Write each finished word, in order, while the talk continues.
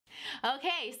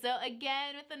Okay, so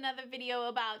again with another video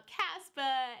about CASPA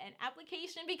and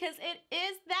application because it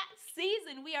is that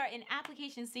season. We are in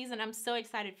application season. I'm so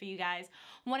excited for you guys.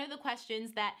 One of the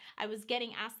questions that I was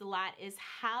getting asked a lot is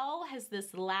how has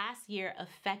this last year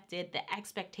affected the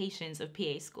expectations of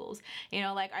PA schools? You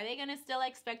know, like, are they gonna still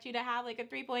expect you to have like a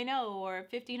 3.0 or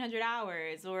 1,500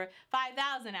 hours or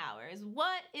 5,000 hours?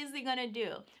 What is it gonna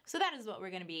do? So that is what we're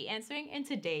gonna be answering in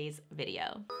today's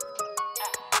video.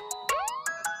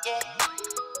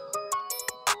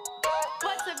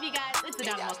 What's up, you guys? It's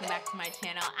Adanna. Welcome back to my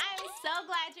channel. I'm so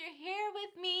glad you're here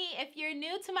with me. If you're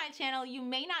new to my channel, you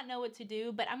may not know what to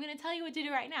do, but I'm gonna tell you what to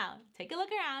do right now. Take a look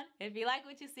around. If you like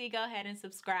what you see, go ahead and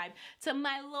subscribe. To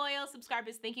my loyal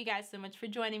subscribers, thank you guys so much for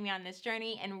joining me on this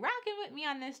journey and rocking with me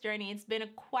on this journey. It's been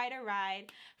quite a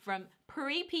ride from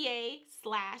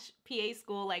pre-PA/PA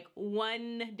school, like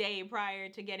one day prior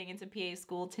to getting into PA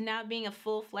school, to now being a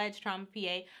full-fledged trauma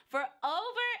PA for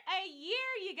over a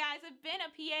year, you guys. I've been a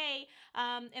PA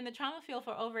in the trauma field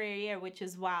for over a year, which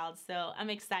is wild, so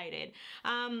I'm excited.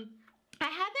 I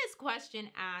had this question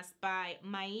asked by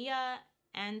Maya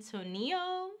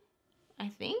Antonio, I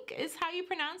think is how you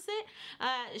pronounce it.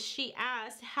 She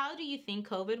asked, how do you think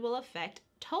COVID will affect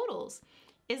totals?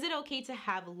 Is it okay to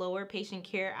have lower patient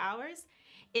care hours?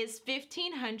 Is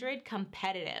 1,500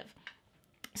 competitive?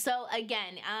 So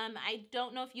again, I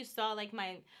don't know if you saw like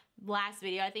my last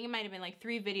video. I think it might have been like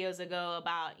 3 videos ago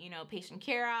about, you know, patient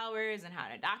care hours and how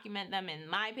to document them in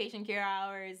my patient care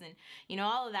hours and, you know,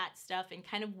 all of that stuff and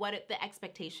kind of what the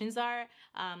expectations are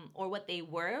or what they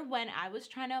were when I was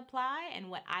trying to apply and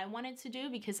what I wanted to do,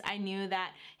 because I knew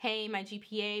that, hey, my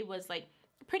GPA was like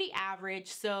pretty average,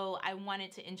 so I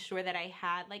wanted to ensure that I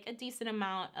had like a decent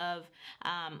amount of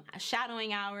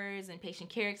shadowing hours and patient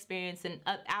care experience and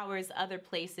hours other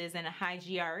places and a high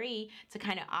GRE to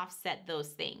kind of offset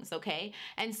those things, okay?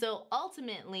 And so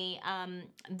ultimately,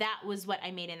 that was what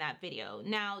I made in that video.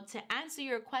 Now, to answer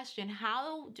your question,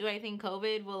 how do I think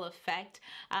COVID will affect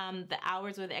the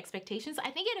hours or the expectations? I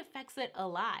think it affects it a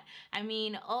lot. I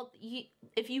mean,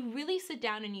 if you really sit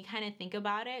down and you kind of think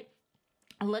about it,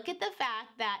 look at the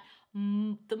fact that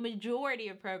the majority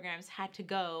of programs had to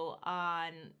go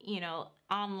on, you know,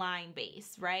 online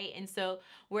base, right? And so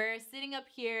we're sitting up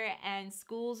here and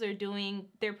schools are doing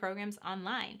their programs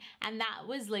online. And that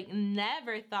was like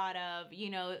never thought of, you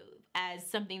know, as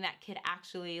something that could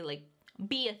actually like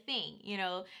be a thing. You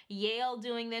know, Yale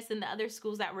doing this and the other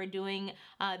schools that were doing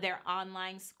their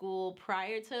online school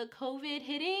prior to COVID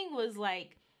hitting was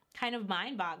like kind of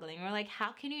mind-boggling. We're like,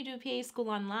 how can you do PA school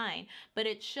online? But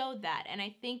it showed that. And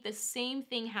I think the same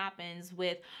thing happens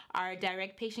with our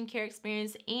direct patient care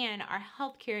experience and our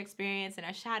healthcare experience and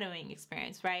our shadowing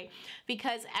experience, right?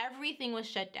 Because everything was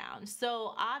shut down.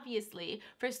 So obviously,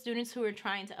 for students who are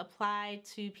trying to apply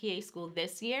to PA school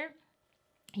this year,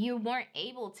 you weren't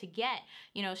able to get,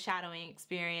 you know, shadowing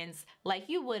experience like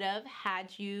you would have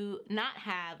had you not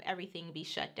have everything be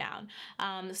shut down.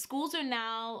 Schools are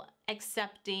now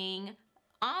accepting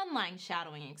online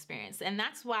shadowing experience, and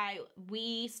that's why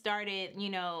we started, you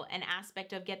know, an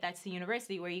aspect of Get That's the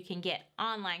University where you can get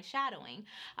online shadowing,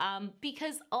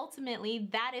 because ultimately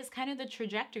that is kind of the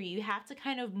trajectory. You have to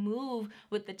kind of move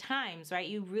with the times, right?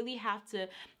 You really have to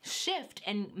shift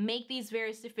and make these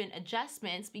various different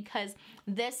adjustments because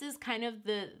this is kind of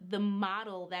the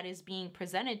model that is being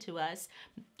presented to us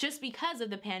just because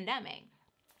of the pandemic.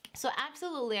 So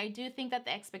absolutely, I do think that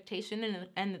the expectation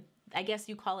and I guess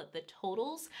you call it the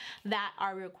totals that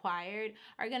are required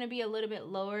are going to be a little bit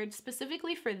lowered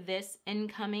specifically for this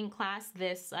incoming class,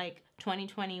 this like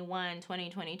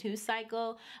 2021-2022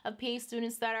 cycle of PA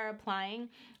students that are applying.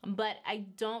 But I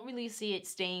don't really see it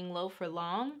staying low for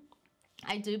long.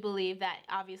 I do believe that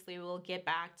obviously we'll get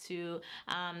back to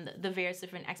the various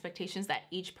different expectations that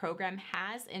each program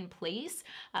has in place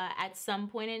at some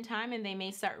point in time, and they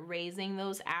may start raising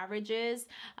those averages.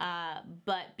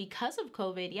 But because of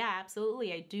COVID, yeah,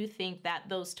 absolutely, I do think that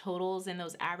those totals and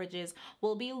those averages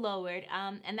will be lowered,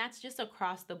 and that's just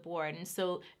across the board. And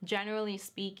so generally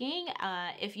speaking,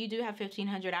 if you do have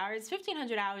 1,500 hours,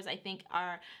 1,500 hours I think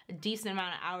are a decent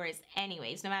amount of hours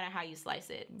anyways, no matter how you slice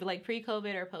it, like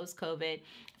pre-COVID or post-COVID.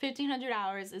 1,500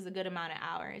 hours is a good amount of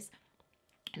hours.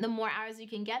 The more hours you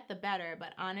can get, the better.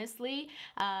 But honestly,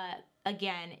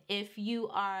 again, if you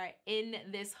are in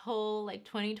this whole like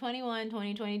 2021,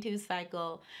 2022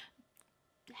 cycle,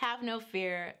 have no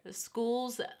fear. The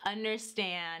schools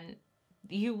understand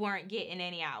you weren't getting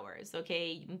any hours,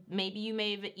 okay? Maybe you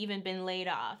may have even been laid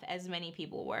off, as many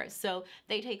people were. So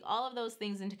they take all of those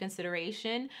things into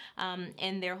consideration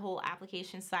in their whole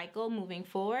application cycle moving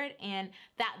forward, and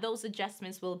that those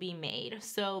adjustments will be made.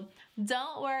 So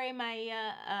don't worry,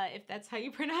 Maya, if that's how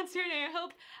you pronounce your name. I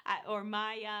hope, or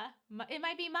Maya. It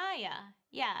might be Maya.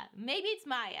 Yeah, maybe it's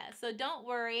Maya. So don't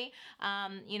worry.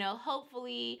 You know,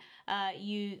 hopefully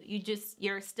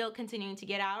you're still continuing to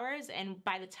get hours, and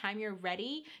by the time you're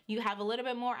ready, you have a little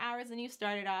bit more hours than you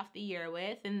started off the year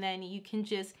with, and then you can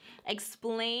just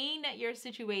explain your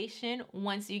situation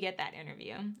once you get that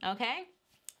interview. Okay?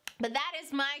 But that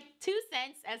is my 2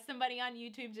 cents as somebody on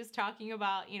YouTube just talking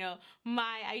about, you know,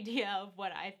 my idea of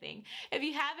what I think. If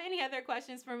you have any other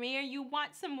questions for me or you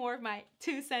want some more of my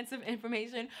 2 cents of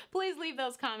information, please leave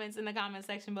those comments in the comment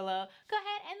section below. Go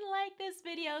ahead and like this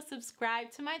video,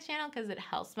 subscribe to my channel because it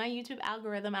helps my YouTube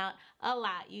algorithm out a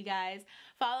lot, you guys.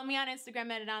 Follow me on Instagram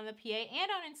at AdannaThePA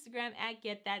and on Instagram at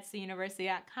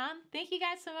GetThatSUniversity.com. Thank you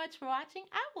guys so much for watching.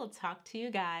 I will talk to you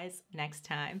guys next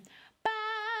time.